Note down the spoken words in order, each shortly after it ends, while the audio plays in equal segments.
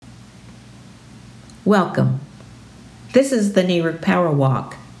Welcome. This is the NARUC Power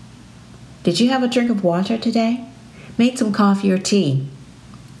Walk. Did you have a drink of water today? Made some coffee or tea?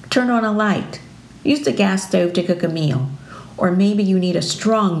 Turn on a light? Use the gas stove to cook a meal? Or maybe you need a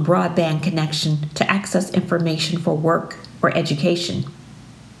strong broadband connection to access information for work or education.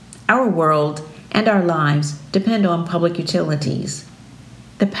 Our world and our lives depend on public utilities.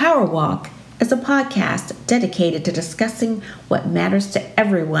 The Power Walk is a podcast dedicated to discussing what matters to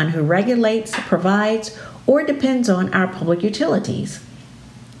everyone who regulates, provides, or depends on our public utilities.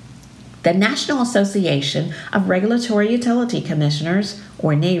 The National Association of Regulatory Utility Commissioners,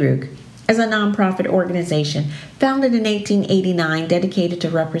 or NARUC, is a nonprofit organization founded in 1889 dedicated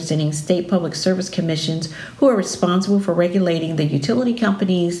to representing state public service commissions who are responsible for regulating the utility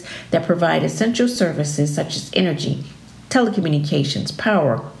companies that provide essential services such as energy, telecommunications,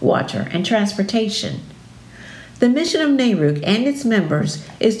 power, water, and transportation. The mission of NARUC and its members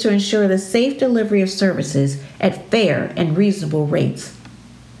is to ensure the safe delivery of services at fair and reasonable rates.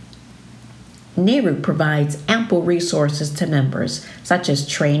 NARUC provides ample resources to members, such as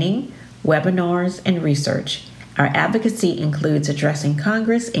training, webinars, and research. Our advocacy includes addressing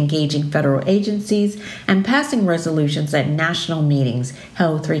Congress, engaging federal agencies, and passing resolutions at national meetings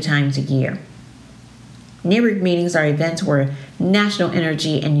held 3 times a year. NARUC meetings are events where national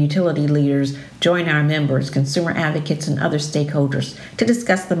energy and utility leaders join our members, consumer advocates, and other stakeholders to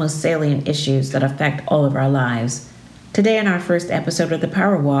discuss the most salient issues that affect all of our lives. Today, in our first episode of the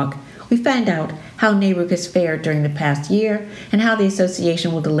Power Walk, we find out how NARUC has fared during the past year and how the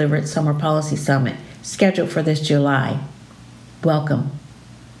association will deliver its Summer Policy Summit, scheduled for this July. Welcome.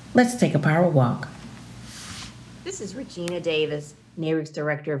 Let's take a power walk. This is Regina Davis, NARUC's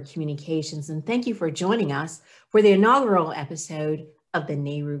Director of Communications, and thank you for joining us for the inaugural episode of the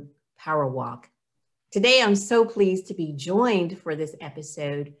NARUC Power Walk. Today, I'm so pleased to be joined for this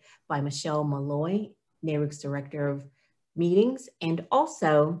episode by Michelle Malloy, NARUC's Director of Meetings, and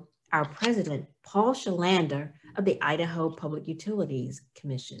also our President, Paul Kjellander of the Idaho Public Utilities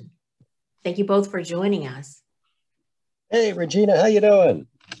Commission. Thank you both for joining us. Hey, Regina, how you doing?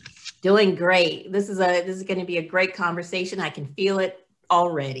 Doing great. This is going to be a great conversation. I can feel it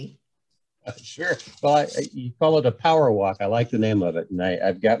already. Sure. Well, you call it a power walk. I like the name of it, and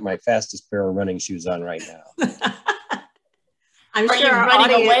I've got my fastest pair of running shoes on right now. Are you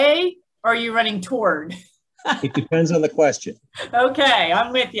running away or are you running toward? It depends on the question. Okay,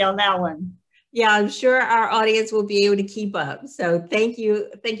 I'm with you on that one. Yeah, I'm sure our audience will be able to keep up. So thank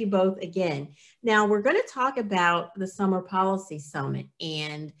you both again. Now we're going to talk about the Summer Policy Summit,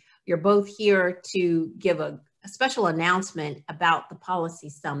 and you're both here to give a special announcement about the Policy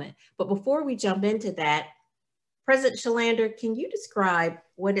Summit. But before we jump into that, President Kjellander, can you describe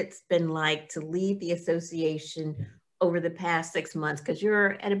what it's been like to lead the association over the past 6 months? Because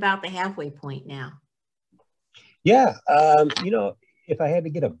you're at about the halfway point now. Yeah, if I had to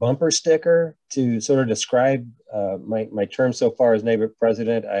get a bumper sticker to sort of describe my term so far as NARUC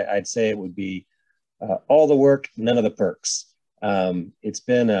president, I'd say it would be all the work, none of the perks. It's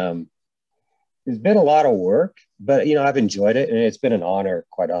been a lot of work, but I've enjoyed it, and it's been an honor,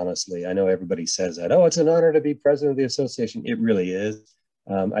 quite honestly. I know everybody says that, oh, it's an honor to be president of the association. It really is.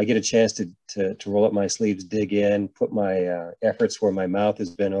 I get a chance to roll up my sleeves, dig in, put my efforts where my mouth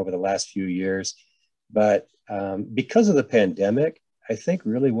has been over the last few years. But because of the pandemic, I think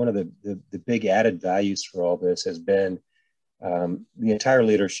really one of the big added values for all this has been the entire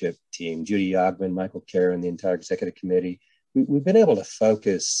leadership team, Judy Yogman, Michael Karen, the entire executive committee. We've been able to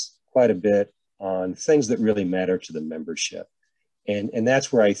focus quite a bit on things that really matter to the membership. And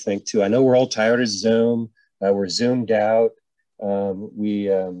that's where I think too, I know we're all tired of Zoom. We're Zoomed out. I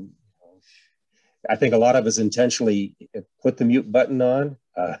think a lot of us intentionally put the mute button on.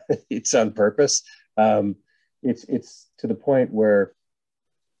 It's on purpose. It's to the point where,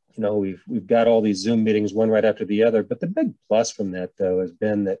 we've got all these Zoom meetings, one right after the other. But the big plus from that, though, has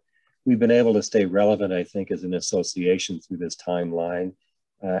been that we've been able to stay relevant, I think, as an association through this timeline.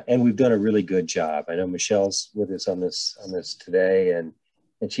 And we've done a really good job. I know Michelle's with us on this today, and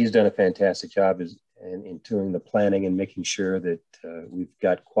she's done a fantastic job in doing the planning and making sure that we've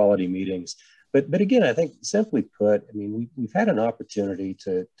got quality meetings. But again, I think simply put, we've had an opportunity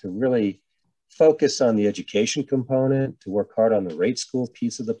to really focus on the education component, to work hard on the rate school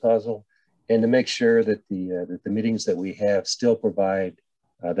piece of the puzzle, and to make sure that the meetings that we have still provide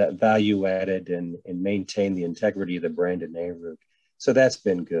that value added and maintain the integrity of the brand in NARUC. So that's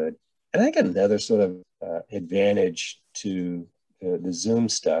been good. And I think another sort of advantage to the Zoom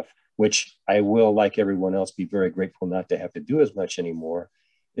stuff, which I will, like everyone else, be very grateful not to have to do as much anymore,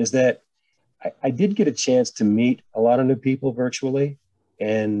 is that I did get a chance to meet a lot of new people virtually.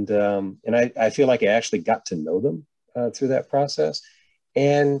 And I feel like I actually got to know them through that process.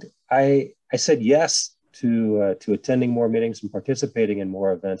 And I said yes to attending more meetings and participating in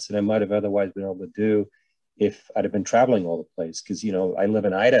more events than I might have otherwise been able to do if I'd have been traveling all the place. Because, you know, I live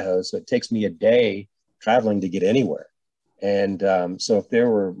in Idaho, so it takes me a day traveling to get anywhere. And so if there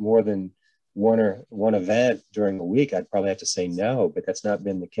were more than one event during a week, I'd probably have to say no, but that's not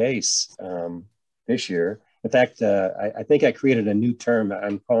been the case this year. In fact, I think I created a new term.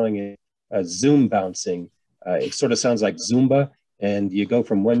 I'm calling it Zoom bouncing. It sort of sounds like Zumba, and you go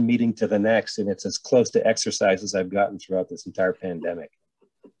from one meeting to the next, and it's as close to exercise as I've gotten throughout this entire pandemic.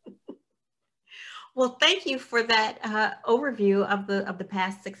 Well, thank you for that overview of the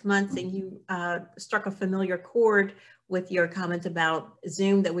past 6 months, and you struck a familiar chord with your comments about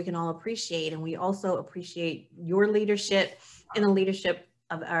Zoom that we can all appreciate, and we also appreciate your leadership and the leadership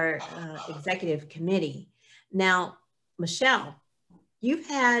of our executive committee. Now, Michelle, you've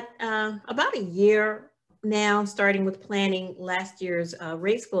had about a year now, starting with planning last year's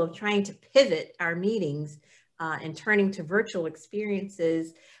RAID School, of trying to pivot our meetings and turning to virtual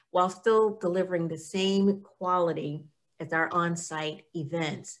experiences while still delivering the same quality as our on-site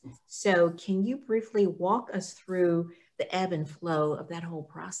events. So can you briefly walk us through the ebb and flow of that whole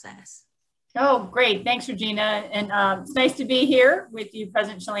process? Oh, great. Thanks, Regina. And it's nice to be here with you,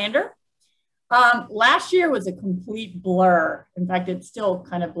 President Kjellander. Last year was a complete blur. In fact, it's still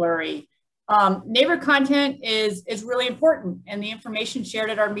kind of blurry. Neighbor content is really important, and the information shared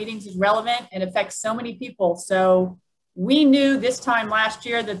at our meetings is relevant and affects so many people. So we knew this time last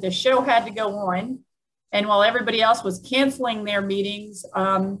year that the show had to go on. And while everybody else was canceling their meetings,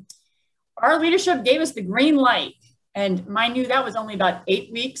 our leadership gave us the green light. And mind you, that was only about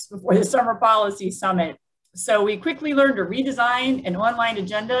 8 weeks before the Summer Policy Summit. So we quickly learned to redesign an online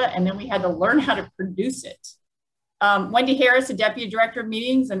agenda, and then we had to learn how to produce it. Wendy Harris, the Deputy Director of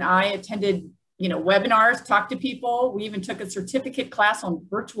Meetings, and I attended webinars, talked to people. We even took a certificate class on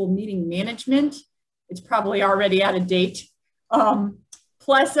virtual meeting management. It's probably already out of date.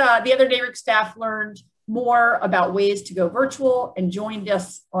 Plus, the other NARUC staff learned more about ways to go virtual and joined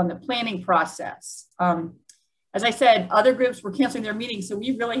us on the planning process. As I said, other groups were canceling their meetings, so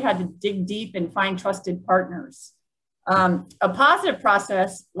we really had to dig deep and find trusted partners. A positive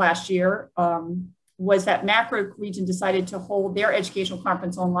process last year was that MACRO region decided to hold their educational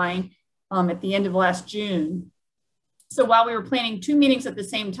conference online at the end of last June. So while we were planning 2 meetings at the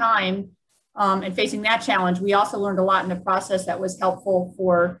same time and facing that challenge, we also learned a lot in the process that was helpful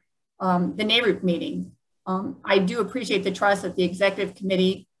for the NARUC meeting. I do appreciate the trust that the executive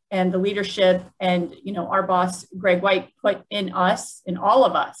committee and the leadership and our boss, Greg White, put in us, in all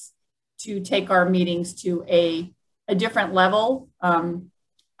of us, to take our meetings to a different level.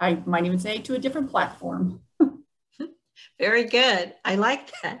 I might even say to a different platform. Very good. I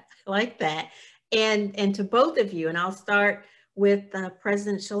like that. I like that. And to both of you, and I'll start with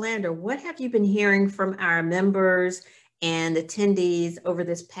President Kjellander, what have you been hearing from our members and attendees over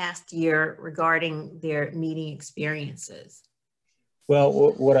this past year regarding their meeting experiences?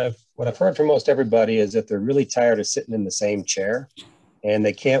 Well, what I've heard from most everybody is that they're really tired of sitting in the same chair, and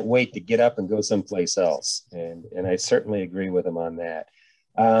they can't wait to get up and go someplace else. And I certainly agree with them on that.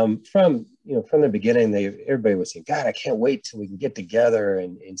 From the beginning, everybody was saying, "God, I can't wait till we can get together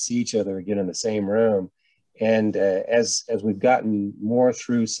and see each other again in the same room." And as we've gotten more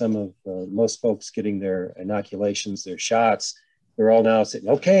through some of most folks getting their inoculations, their shots, they're all now saying,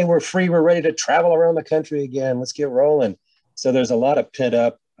 "Okay, we're free. We're ready to travel around the country again. Let's get rolling." So there's a lot of pent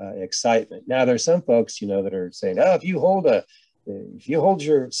up excitement. Now there's some folks, that are saying, "Oh, if you hold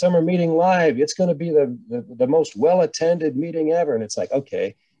your summer meeting live, it's going to be the most well-attended meeting ever." And it's like,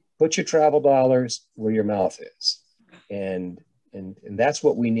 okay, put your travel dollars where your mouth is. And that's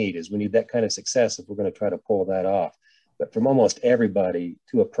what we need, is we need that kind of success if we're going to try to pull that off. But from almost everybody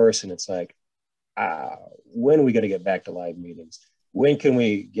to a person, it's like, when are we going to get back to live meetings? When can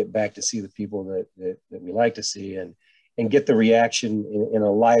we get back to see the people that we like to see and get the reaction in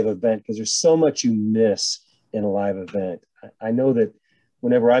a live event? Because there's so much you miss in a live event. I know that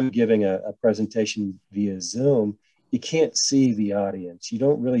whenever I'm giving a presentation via Zoom, you can't see the audience. You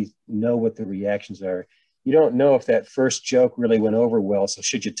don't really know what the reactions are. You don't know if that first joke really went over well. So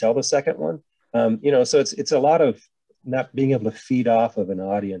should you tell the second one? So it's a lot of not being able to feed off of an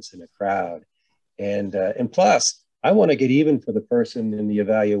audience and a crowd. And plus, I want to get even for the person in the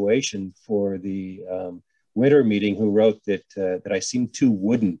evaluation for the winter meeting who wrote that I seemed too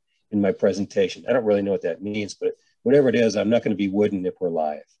wooden in my presentation. I don't really know what that means, but whatever it is, I'm not going to be wooden if we're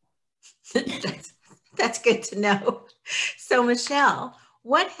live. That's good to know. So Michelle,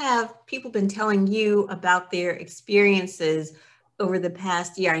 what have people been telling you about their experiences over the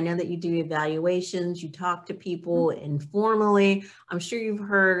past year? I know that you do evaluations, you talk to people informally. I'm sure you've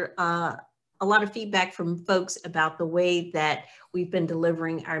heard a lot of feedback from folks about the way that we've been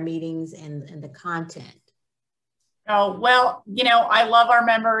delivering our meetings and the content. Oh, well, you know, I love our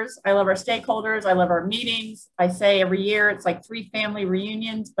members. I love our stakeholders. I love our meetings. I say every year it's like 3 family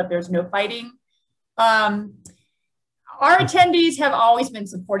reunions, but there's no fighting. Our attendees have always been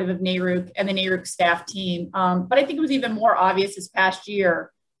supportive of NARUC and the NARUC staff team, but I think it was even more obvious this past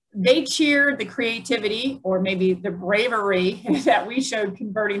year. They cheered the creativity, or maybe the bravery, that we showed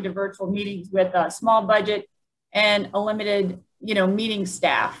converting to virtual meetings with a small budget and a limited, meeting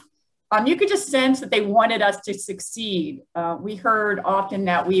staff. You could just sense that they wanted us to succeed. We heard often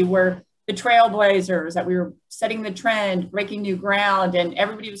that we were the trailblazers, that we were setting the trend, breaking new ground, and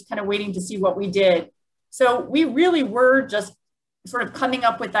everybody was kind of waiting to see what we did. So we really were just sort of coming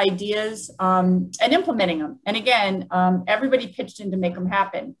up with ideas and implementing them. And again, everybody pitched in to make them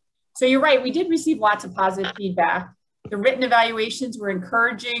happen. So you're right, we did receive lots of positive feedback. The written evaluations were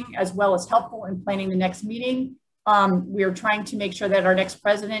encouraging as well as helpful in planning the next meeting. We are trying to make sure that our next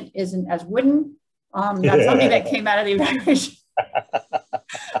president isn't as wooden. That's something that came out of the evaluation.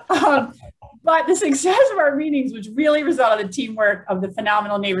 But the success of our meetings was really a result of the teamwork of the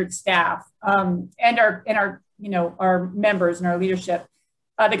phenomenal NARUC staff and our members and our leadership.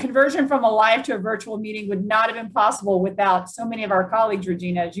 The conversion from a live to a virtual meeting would not have been possible without so many of our colleagues,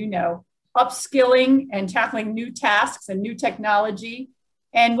 Regina, as you know, upskilling and tackling new tasks and new technology.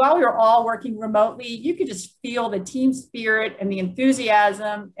 And while we were all working remotely, you could just feel the team spirit and the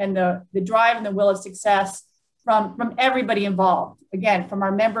enthusiasm and the drive and the will of success from everybody involved. Again, from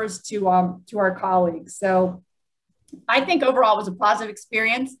our members to our colleagues. So I think overall it was a positive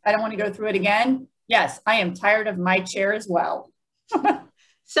experience. I don't want to go through it again. Yes, I am tired of my chair as well.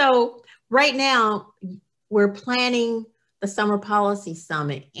 So right now we're planning the Summer Policy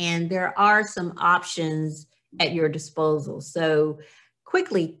Summit, and there are some options at your disposal. So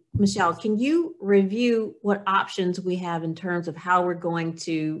quickly, Michelle, can you review what options we have in terms of how we're going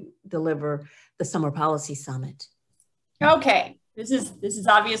to deliver the Summer Policy Summit? Okay, this is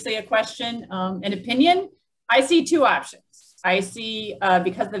obviously a question, an opinion. I see 2 options. I see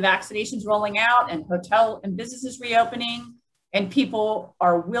because the vaccination's rolling out and hotel and businesses reopening and people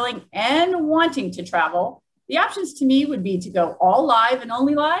are willing and wanting to travel, the options to me would be to go all live and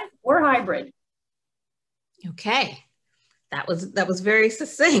only live or hybrid. Okay. That was very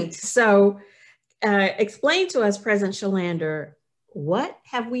succinct. So explain to us, President Kjellander, what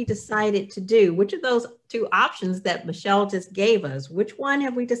have we decided to do? Which of those 2 options that Michelle just gave us, which one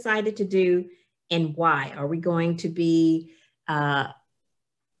have we decided to do and why? Are we going to be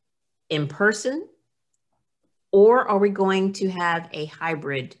in person, or are we going to have a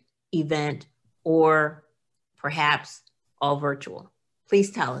hybrid event, or perhaps all virtual?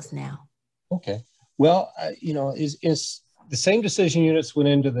 Please tell us now. Okay. Well, is the same decision units went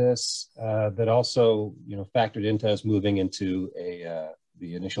into this that also, factored into us moving into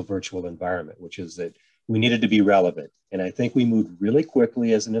the initial virtual environment, which is that we needed to be relevant. And I think we moved really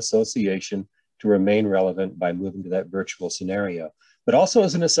quickly as an association to remain relevant by moving to that virtual scenario. But also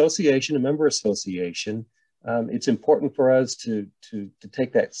as an association, a member association, it's important for us to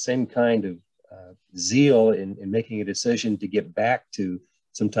take that same kind of zeal in making a decision to get back to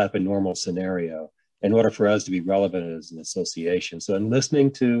some type of normal scenario in order for us to be relevant as an association. So in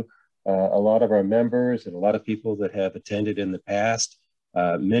listening to a lot of our members and a lot of people that have attended in the past,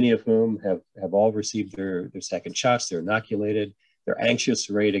 many of whom have all received their second shots, they're inoculated, they're anxious,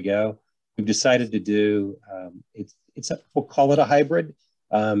 ready to go. We've decided to do, we'll call it a hybrid.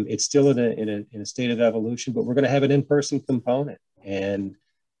 It's still in a state of evolution, but we're going to have an in-person component, and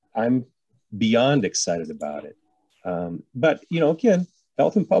I'm beyond excited about it. But again,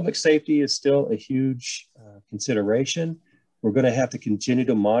 health and public safety is still a huge consideration. We're going to have to continue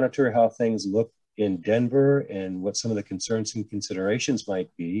to monitor how things look in Denver and what some of the concerns and considerations might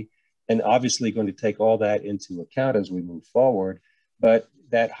be, and obviously going to take all that into account as we move forward. But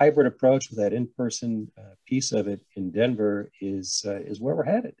that hybrid approach with that in-person piece of it in Denver is where we're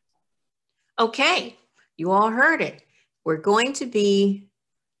headed. Okay, you all heard it. We're going to be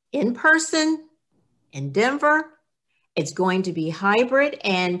in person in Denver. It's going to be hybrid.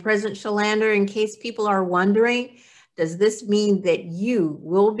 And President Kjellander, in case people are wondering, does this mean that you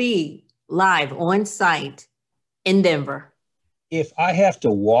will be live on site in Denver? If I have to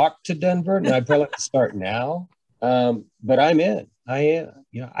walk to Denver, and I'd probably have to start now, but I'm in. I am.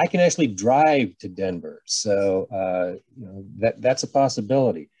 I can actually drive to Denver, so that's a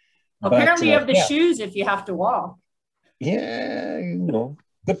possibility. Apparently, you have the shoes if you have to walk. Yeah,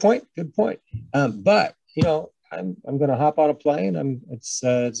 good point. Good point. But I'm going to hop on a plane. It's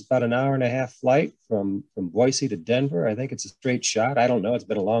about an hour and a half flight from Boise to Denver. I think it's a straight shot. I don't know. It's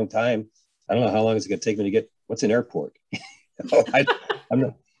been a long time. I don't know how long it's going to take me to get. What's an airport? I'm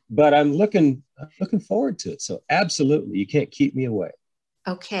not, but I'm looking forward to it. So absolutely, you can't keep me away.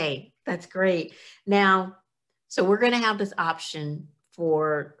 Okay, that's great. Now, so we're going to have this option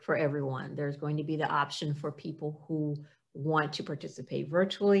for everyone. There's going to be the option for people who want to participate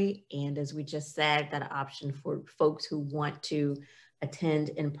virtually. And as we just said, that option for folks who want to attend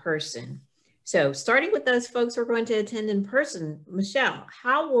in person. So starting with those folks who are going to attend in person, Michelle,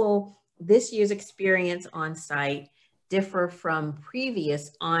 how will this year's experience on site differ from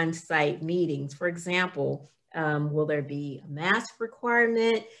previous on-site meetings? For example, will there be a mask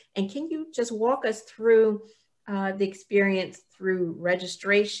requirement? And can you just walk us through the experience through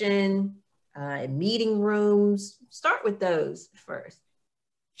registration, meeting rooms? Start with those first.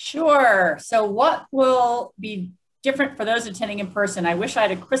 Sure. So what will be different for those attending in person? I wish I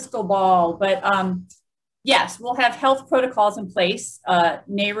had a crystal ball, but yes, we'll have health protocols in place.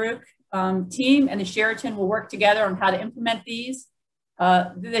 NARUC team and the Sheraton will work together on how to implement these.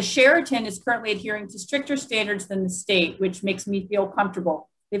 The Sheraton is currently adhering to stricter standards than the state, which makes me feel comfortable.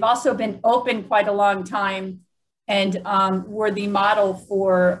 They've also been open quite a long time and were the model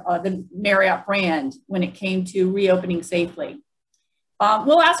for the Marriott brand when it came to reopening safely.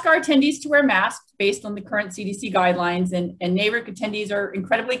 We'll ask our attendees to wear masks based on the current CDC guidelines, and NARUC attendees are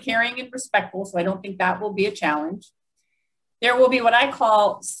incredibly caring and respectful, so I don't think that will be a challenge. There will be what I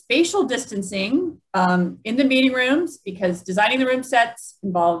call spatial distancing in the meeting rooms, because designing the room sets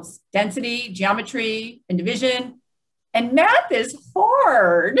involves density, geometry, and division, and math is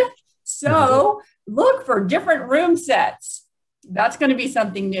hard. So look for different room sets. That's going to be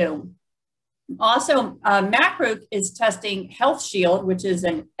something new. Also, NARUC is testing Health Shield, which is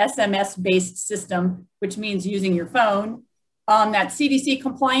an SMS-based system, which means using your phone. That's CDC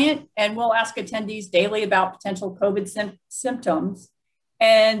compliant, and we'll ask attendees daily about potential COVID symptoms.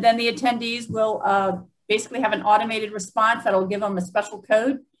 And then the attendees will basically have an automated response that'll give them a special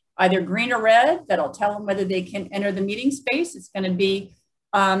code, either green or red, that'll tell them whether they can enter the meeting space. It's going to be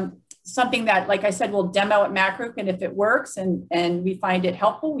something that, like I said, we'll demo at NARUC, and if it works and we find it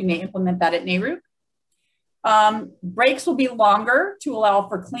helpful, we may implement that at NARUC. Breaks will be longer to allow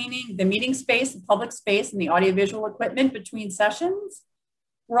for cleaning the meeting space, the public space, and the audiovisual equipment between sessions.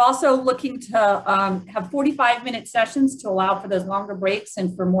 We're also looking to have 45-minute sessions to allow for those longer breaks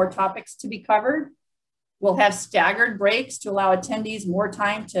and for more topics to be covered. We'll have staggered breaks to allow attendees more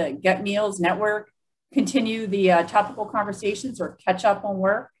time to get meals, network, continue the topical conversations, or catch up on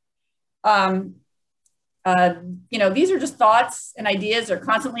work. These are just thoughts and ideas. They're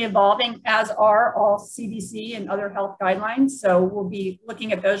constantly evolving, as are all CDC and other health guidelines. So we'll be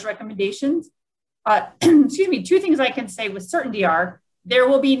looking at those recommendations. Excuse me, two things I can say with certainty are, there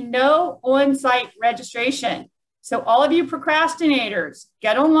will be no on-site registration. So all of you procrastinators,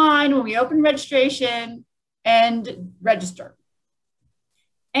 get online when we open registration and register.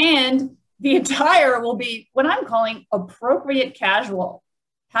 And the attire will be what I'm calling appropriate casual.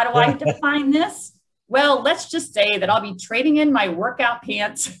 How do I define this? Well, let's just say that I'll be trading in my workout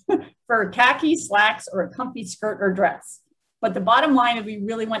pants for khaki slacks or a comfy skirt or dress. But the bottom line is, we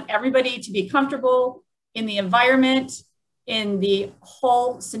really want everybody to be comfortable in the environment, in the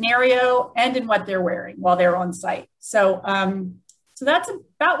whole scenario, and in what they're wearing while they're on site. So, so that's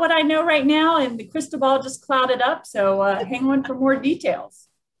about what I know right now, and the crystal ball just clouded up. So hang on for more details.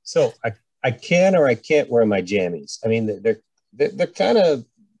 So I can or I can't wear my jammies. I mean, they're kind of,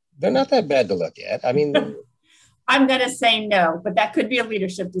 they're not that bad to look at. I mean, I'm going to say no, but that could be a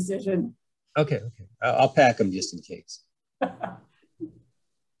leadership decision. Okay. I'll pack them just in case.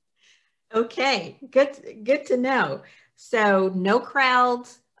 Okay, good to know. So no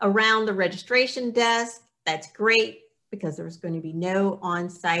crowds around the registration desk. That's great, because there's going to be no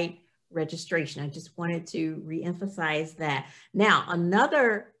on-site registration. I just wanted to reemphasize that. Now,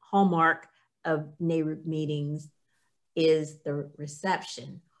 another hallmark of NARUC meetings is the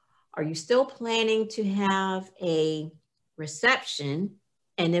reception. Are you still planning to have a reception?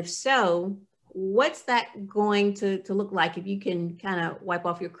 And if so, what's that going to look like? If you can kind of wipe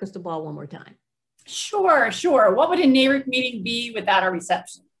off your crystal ball one more time. Sure. What would a NARUC meeting be without a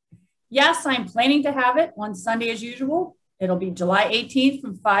reception? Yes, I'm planning to have it on Sunday as usual. It'll be July 18th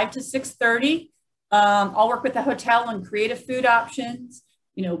from 5 to 6:30. I'll work with the hotel on creative food options,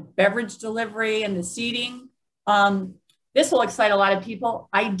 beverage delivery and the seating. This will excite a lot of people.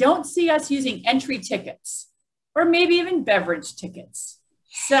 I don't see us using entry tickets or maybe even beverage tickets.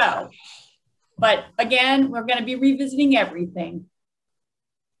 But again, we're going to be revisiting everything.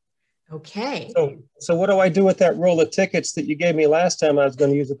 Okay. So what do I do with that roll of tickets that you gave me last time? I was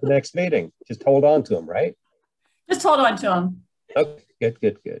going to use at the next meeting. Just hold on to them, right? Just hold on to them. Okay,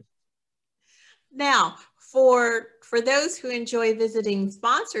 good. Now, for those who enjoy visiting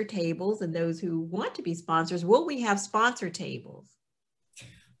sponsor tables and those who want to be sponsors, will we have sponsor tables?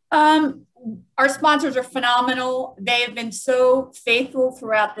 Our sponsors are phenomenal. They have been so faithful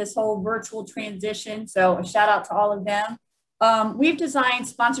throughout this whole virtual transition. So a shout out to all of them. We've designed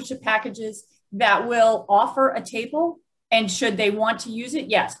sponsorship packages that will offer a table, and should they want to use it,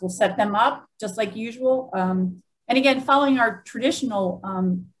 yes, we'll set them up just like usual. And again, following our traditional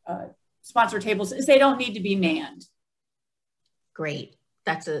sponsor tables is they don't need to be manned. Great.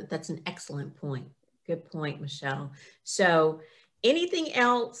 That's an excellent point. Good point, Michelle. So anything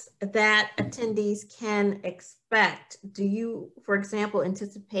else that attendees can expect? Do you, for example,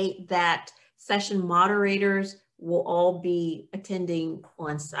 anticipate that session moderators will all be attending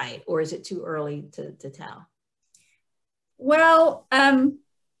on site, or is it too early to tell? Well,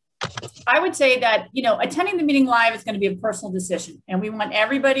 I would say that, attending the meeting live is going to be a personal decision, and we want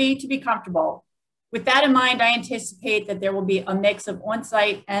everybody to be comfortable. With that in mind, I anticipate that there will be a mix of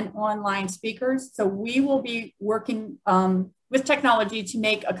on-site and online speakers. So we will be working with technology to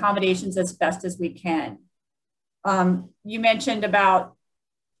make accommodations as best as we can. You mentioned about,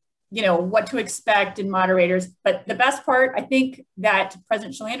 what to expect in moderators, but the best part, I think, that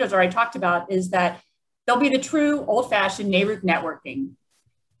President Kjellander's already talked about is that there'll be the true old-fashioned NARUC networking.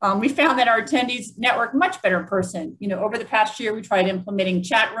 We found that our attendees network much better in person. Over the past year, we tried implementing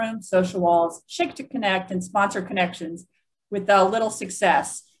chat rooms, social walls, Shake to Connect, and sponsor connections with little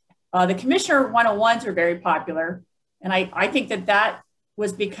success. The Commissioner 101s are very popular. And I think that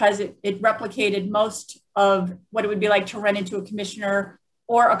was because it replicated most of what it would be like to run into a commissioner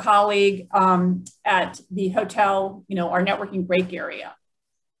or a colleague at the hotel, our networking break area.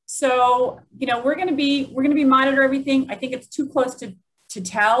 So, we're going to be monitor everything. I think it's too close to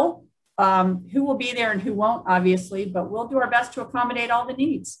tell who will be there and who won't, obviously, but we'll do our best to accommodate all the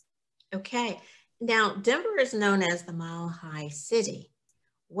needs. Okay. Now, Denver is known as the Mile High City.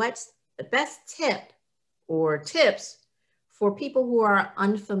 What's the best tip or tips for people who are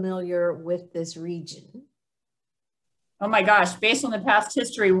unfamiliar with this region? Oh my gosh, based on the past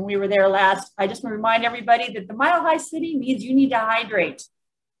history when we were there last, I just want to remind everybody that the Mile High City means you need to hydrate.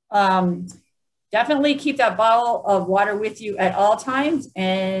 Definitely keep that bottle of water with you at all times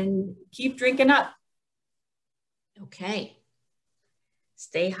and keep drinking up. Okay.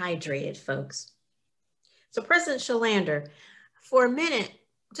 Stay hydrated, folks. So President Kjellander, for a minute,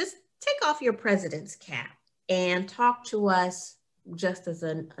 just take off your president's cap and talk to us just as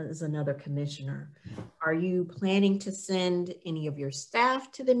another commissioner. Are you planning to send any of your staff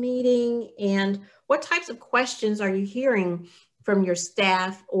to the meeting? And what types of questions are you hearing from your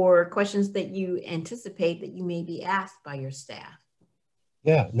staff, or questions that you anticipate that you may be asked by your staff?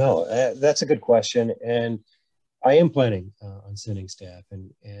 Yeah, no, that's a good question. And I am planning on sending staff.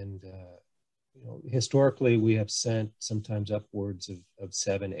 And historically, we have sent sometimes upwards of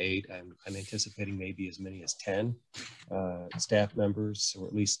 7, 8. I'm anticipating maybe as many as 10 staff members, or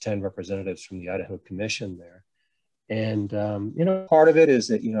at least 10 representatives from the Idaho Commission there. And, part of it is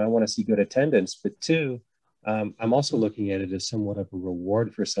that, I want to see good attendance, but two, I'm also looking at it as somewhat of a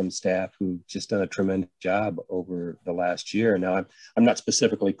reward for some staff who've just done a tremendous job over the last year. Now, I'm not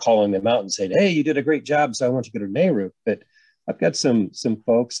specifically calling them out and saying, hey, you did a great job, so I want you to go to NARUC, but I've got some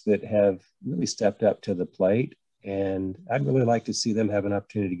folks that have really stepped up to the plate, and I'd really like to see them have an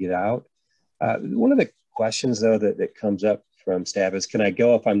opportunity to get out. One of the questions, though, that comes up from staff is, can I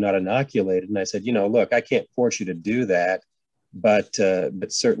go if I'm not inoculated? And I said, look, I can't force you to do that, but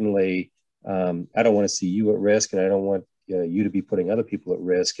certainly, I don't want to see you at risk, and I don't want you to be putting other people at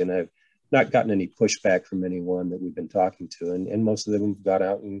risk. And I've not gotten any pushback from anyone that we've been talking to. And most of them have got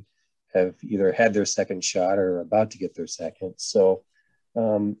out and have either had their second shot or are about to get their second. So,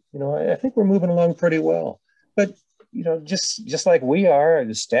 I think we're moving along pretty well. But, just like we are,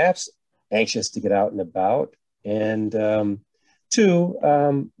 the staff's anxious to get out and about. And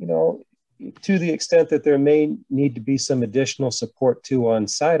to the extent that there may need to be some additional support too on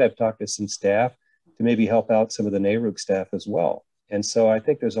site, I've talked to some staff to maybe help out some of the NARUC staff as well. And so I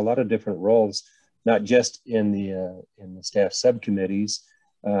think there's a lot of different roles, not just in the staff subcommittees,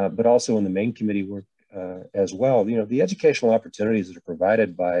 but also in the main committee work as well. The educational opportunities that are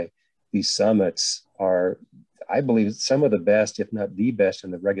provided by these summits are, I believe, some of the best, if not the best,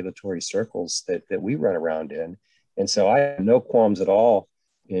 in the regulatory circles that we run around in. And so I have no qualms at all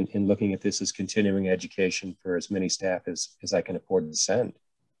in looking at this as continuing education for as many staff as I can afford to send.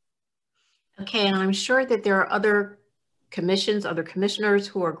 Okay, and I'm sure that there are other commissions, other commissioners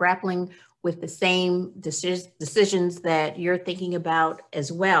who are grappling with the same decisions that you're thinking about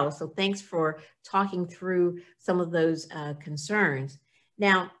as well. So thanks for talking through some of those concerns.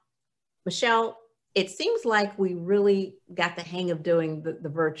 Now, Michelle, it seems like we really got the hang of doing the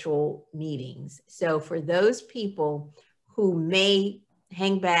virtual meetings. So for those people who may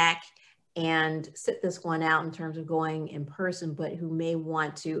hang back and sit this one out in terms of going in person, but who may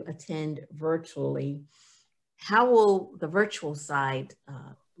want to attend virtually, how will the virtual side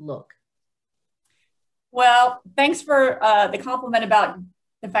look? Well, thanks for the compliment about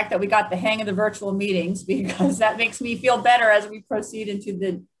the fact that we got the hang of the virtual meetings, because that makes me feel better as we proceed into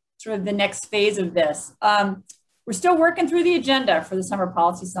the sort of the next phase of this. We're still working through the agenda for the Summer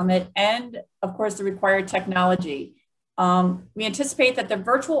Policy Summit and, of course, the required technology. We anticipate that the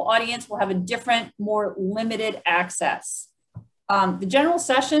virtual audience will have a different, more limited access. The general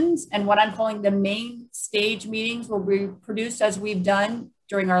sessions and what I'm calling the main stage meetings will be produced as we've done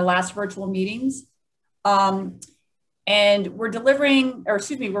during our last virtual meetings. And we're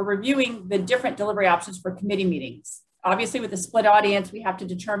reviewing the different delivery options for committee meetings. Obviously, with a split audience, we have to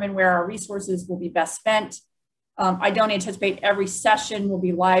determine where our resources will be best spent. I don't anticipate every session will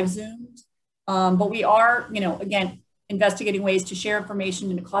be live Zoomed, but we are, again, investigating ways to share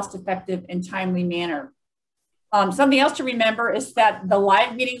information in a cost-effective and timely manner. Something else to remember is that the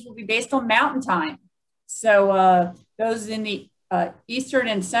live meetings will be based on Mountain Time. So those in the Eastern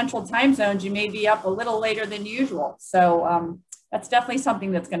and Central time zones, you may be up a little later than usual. So that's definitely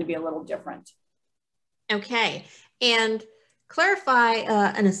something that's going to be a little different. Okay, and clarify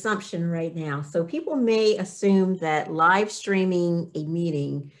an assumption right now. So people may assume that live streaming a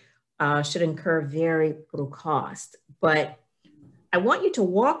meeting should incur very little cost, but I want you to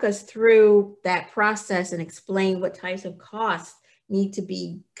walk us through that process and explain what types of costs need to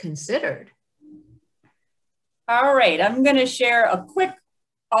be considered. All right, I'm going to share a quick,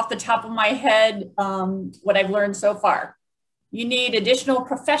 off the top of my head, what I've learned so far. You need additional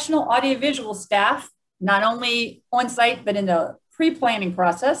professional audiovisual staff, not only on site, but in the pre-planning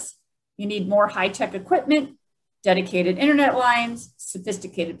process. You need more high-tech equipment, dedicated internet lines,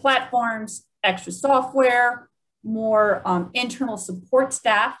 sophisticated platforms, extra software, more internal support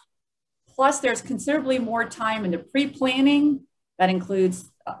staff. Plus, there's considerably more time in the pre-planning. That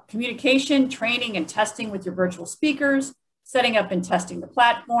includes communication, training, and testing with your virtual speakers, setting up and testing the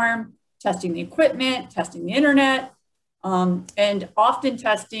platform, testing the equipment, testing the internet, and often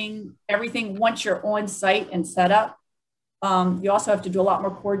testing everything once you're on site and set up. You also have to do a lot more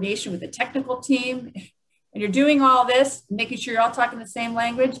coordination with the technical team. And you're doing all this, making sure you're all talking the same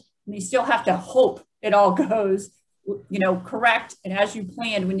language, and you still have to hope it all goes, correct and as you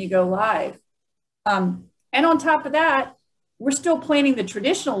planned when you go live. And on top of that, we're still planning the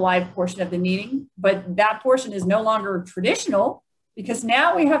traditional live portion of the meeting, but that portion is no longer traditional because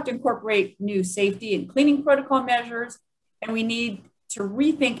now we have to incorporate new safety and cleaning protocol measures, and we need to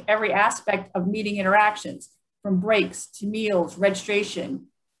rethink every aspect of meeting interactions, from breaks to meals, registration.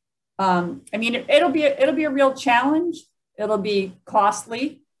 It'll be a real challenge. It'll be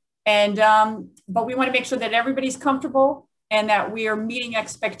costly, and but we want to make sure that everybody's comfortable and that we are meeting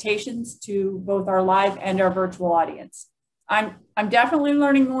expectations to both our live and our virtual audience. I'm definitely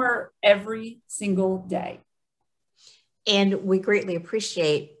learning more every single day. And we greatly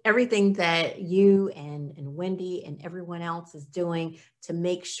appreciate everything that you and Wendy and everyone else is doing to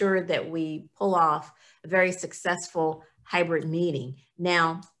make sure that we pull off a very successful hybrid meeting.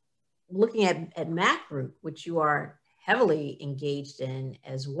 Now, looking at MACRUC, which you are heavily engaged in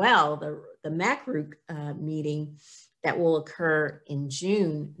as well, the MACRUC meeting that will occur in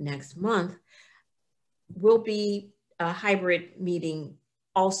June next month will be a hybrid meeting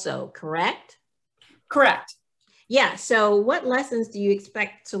also, correct? Correct. Yeah, so what lessons do you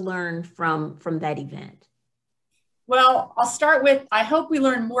expect to learn from that event? Well, I'll start with, I hope we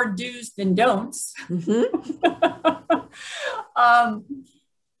learn more do's than don'ts. Mm-hmm.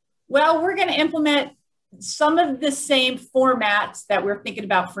 Well, we're going to implement some of the same formats that we're thinking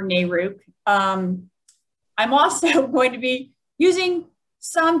about for NARUC. I'm also going to be using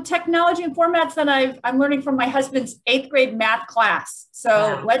some technology and formats that I'm learning from my husband's 8th grade math class. So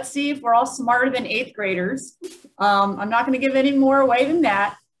wow. Let's see if we're all smarter than 8th graders. I'm not going to give any more away than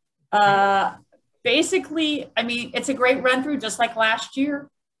that. Basically, it's a great run through, just like last year.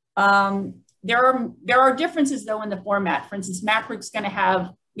 There are differences though in the format. For instance, MACRUC's going to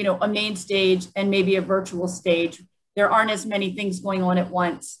have a main stage and maybe a virtual stage. There aren't as many things going on at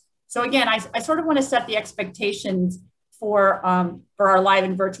once. So again, I sort of want to set the expectations for our live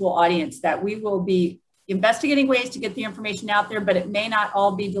and virtual audience that we will be investigating ways to get the information out there, but it may not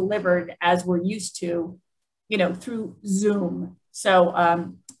all be delivered as we're used to, through Zoom.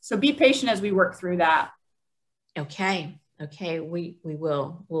 So be patient as we work through that. Okay. We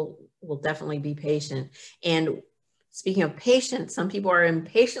will. We'll definitely be patient. And speaking of patience, some people are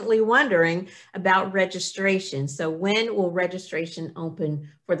impatiently wondering about registration. So when will registration open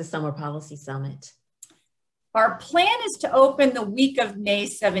for the Summer Policy Summit? Our plan is to open the week of May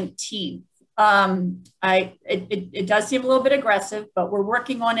 17th. It does seem a little bit aggressive, but we're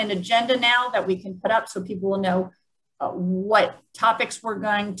working on an agenda now that we can put up so people will know what topics we're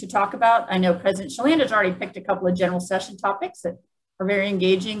going to talk about. I know President Kjellander's already picked a couple of general session topics that are very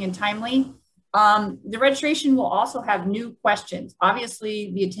engaging and timely. The registration will also have new questions.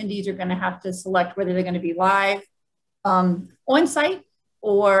 Obviously, the attendees are going to have to select whether they're going to be live, on-site,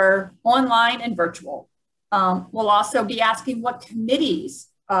 or online and virtual. We'll also be asking what committees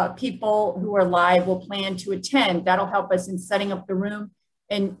people who are live will plan to attend. That'll help us in setting up the room.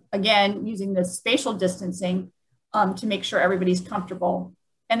 And again, using the spatial distancing to make sure everybody's comfortable.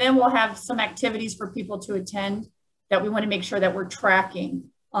 And then we'll have some activities for people to attend that we want to make sure that we're tracking.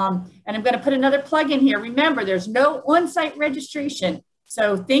 And I'm going to put another plug in here. Remember, there's no on-site registration.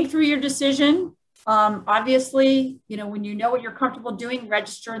 So think through your decision. Obviously, when you know what you're comfortable doing,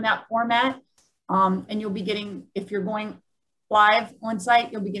 register in that format. And you'll be getting, if you're going live on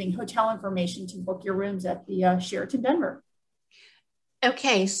site, you'll be getting hotel information to book your rooms at the Sheraton Denver.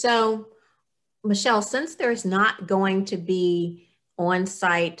 Okay, so Michelle, since there's not going to be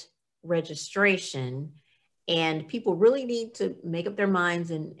on-site registration and people really need to make up their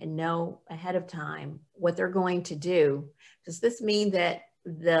minds and know ahead of time what they're going to do, does this mean that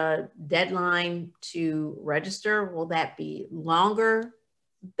the deadline to register, will that be longer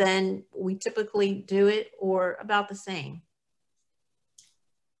than we typically do it or about the same?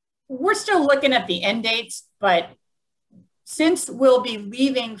 We're still looking at the end dates, but since we'll be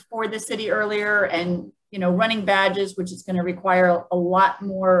leaving for the city earlier and running badges, which is going to require a lot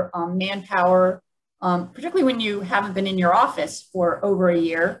more manpower, particularly when you haven't been in your office for over a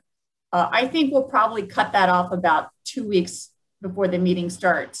year, I think we'll probably cut that off about 2 weeks before the meeting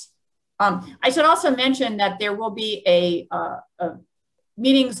starts. I should also mention that there will be a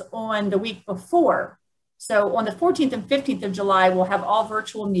meetings on the week before. So on the 14th and 15th of July, we'll have all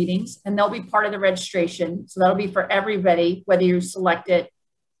virtual meetings and they'll be part of the registration. So that'll be for everybody, whether you select it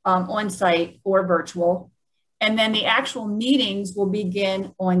on site or virtual. And then the actual meetings will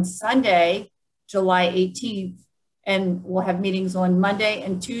begin on Sunday, July 18th. And we'll have meetings on Monday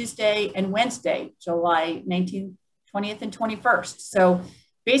and Tuesday and Wednesday, July 19th, 20th, and 21st. So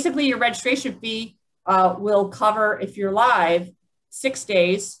basically your registration fee will cover, if you're live, 6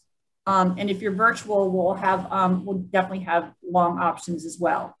 days. And if you're virtual, we'll definitely have long options as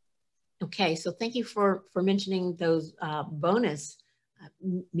well. Okay, so thank you for mentioning those bonus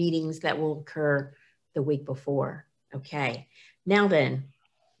meetings that will occur the week before. Okay, now then,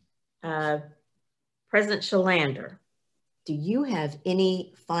 President Kjellander, do you have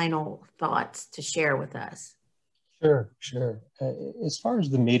any final thoughts to share with us? Sure. As far as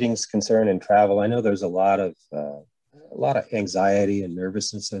the meetings concerned and travel, I know there's a lot of anxiety and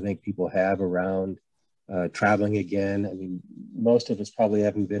nervousness I think people have around traveling again. I mean, most of us probably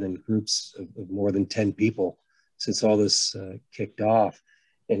haven't been in groups of more than 10 people since all this kicked off.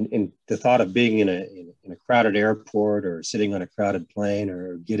 And the thought of being in a crowded airport or sitting on a crowded plane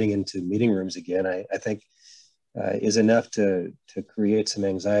or getting into meeting rooms again, I think is enough to create some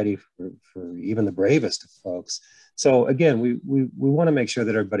anxiety for even the bravest of folks. So again, we want to make sure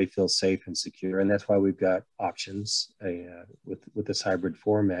that everybody feels safe and secure, and that's why we've got options with this hybrid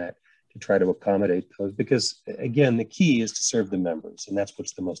format to try to accommodate those. Because again, the key is to serve the members, and that's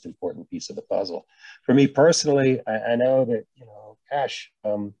what's the most important piece of the puzzle. For me personally, I know that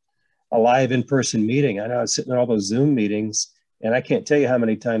a live in-person meeting. I know I was sitting in all those Zoom meetings, and I can't tell you how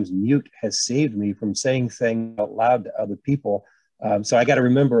many times mute has saved me from saying things out loud to other people. So I got to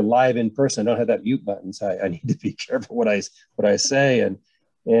remember live in person. I don't have that mute button, so I need to be careful what I say. And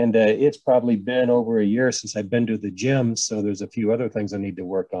it's probably been over a year since I've been to the gym, so there's a few other things I need to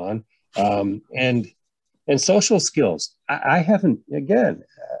work on. And social skills. I haven't. Again,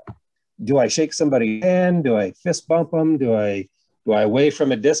 do I shake somebody's hand? Do I fist bump them? Do I wave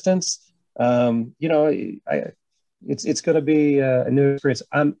from a distance? It's going to be a new experience.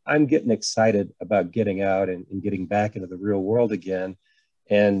 I'm getting excited about getting out and getting back into the real world again,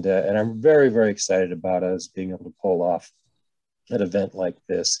 and I'm very, very excited about us being able to pull off an event like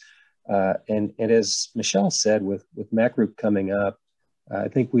this. And as Michelle said, with NARUC coming up, I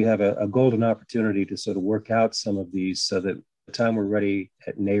think we have a golden opportunity to sort of work out some of these so that by the time we're ready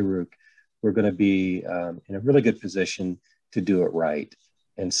at NARUC, we're going to be in a really good position to do it right.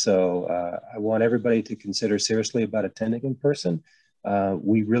 And so I want everybody to consider seriously about attending in person.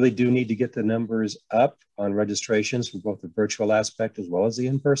 We really do need to get the numbers up on registrations for both the virtual aspect as well as the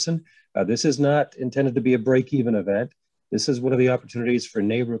in-person. This is not intended to be a break-even event. This is one of the opportunities for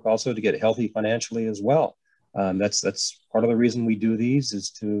NARUC also to get healthy financially as well. That's part of the reason we do these,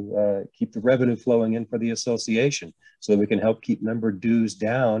 is to keep the revenue flowing in for the association so that we can help keep member dues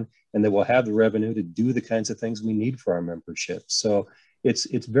down, and that we'll have the revenue to do the kinds of things we need for our membership. So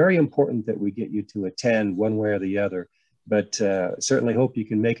it's very important that we get you to attend one way or the other, but certainly hope you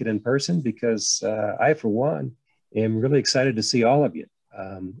can make it in person, because I, for one, am really excited to see all of you.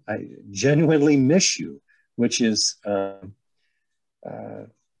 I genuinely miss you, which is,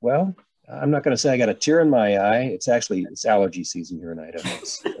 well, I'm not going to say I got a tear in my eye. It's allergy season here in Idaho.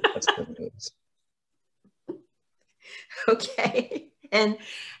 That's what it is. Okay. And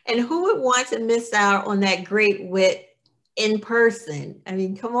who would want to miss out on that great wit in person? I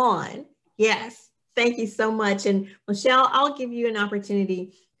mean, come on. Yes. Thank you so much. And Michelle, I'll give you an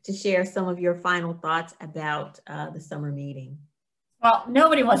opportunity to share some of your final thoughts about the summer meeting. Well,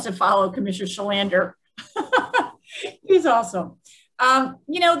 nobody wants to follow Commissioner Kjellander. He's awesome.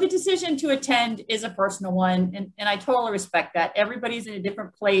 You know, the decision to attend is a personal one, and I totally respect that. Everybody's in a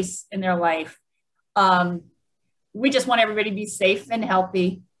different place in their life. We just want everybody to be safe and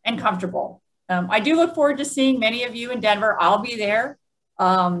healthy and comfortable. I do look forward to seeing many of you in Denver. I'll be there.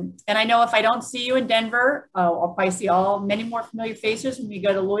 And I know if I don't see you in Denver, I'll probably see many more familiar faces when we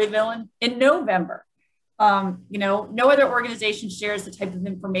go to Louisville in November. You know, no other organization shares the type of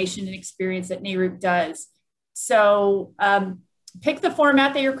information and experience that NARUC does. So pick the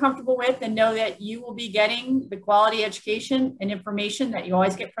format that you're comfortable with, and know that you will be getting the quality education and information that you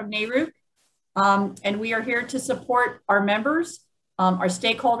always get from NARUC. And we are here to support our members, our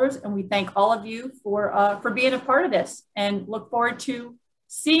stakeholders, and we thank all of you for being a part of this, and look forward to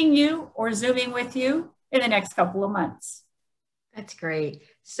seeing you or Zooming with you in the next couple of months. That's great.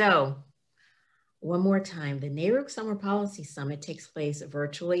 So one more time, the NARUC Summer Policy Summit takes place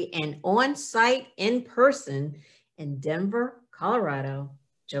virtually and on-site in person in Denver, Colorado,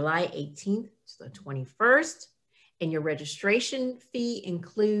 July 18th to the 21st. And your registration fee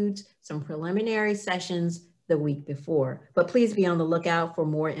includes some preliminary sessions the week before. But please be on the lookout for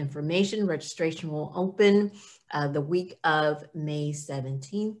more information. Registration will open the week of May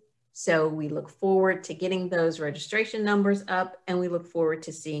 17th. So we look forward to getting those registration numbers up, and we look forward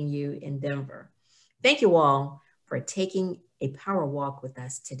to seeing you in Denver. Thank you all for taking a power walk with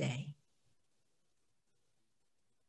us today.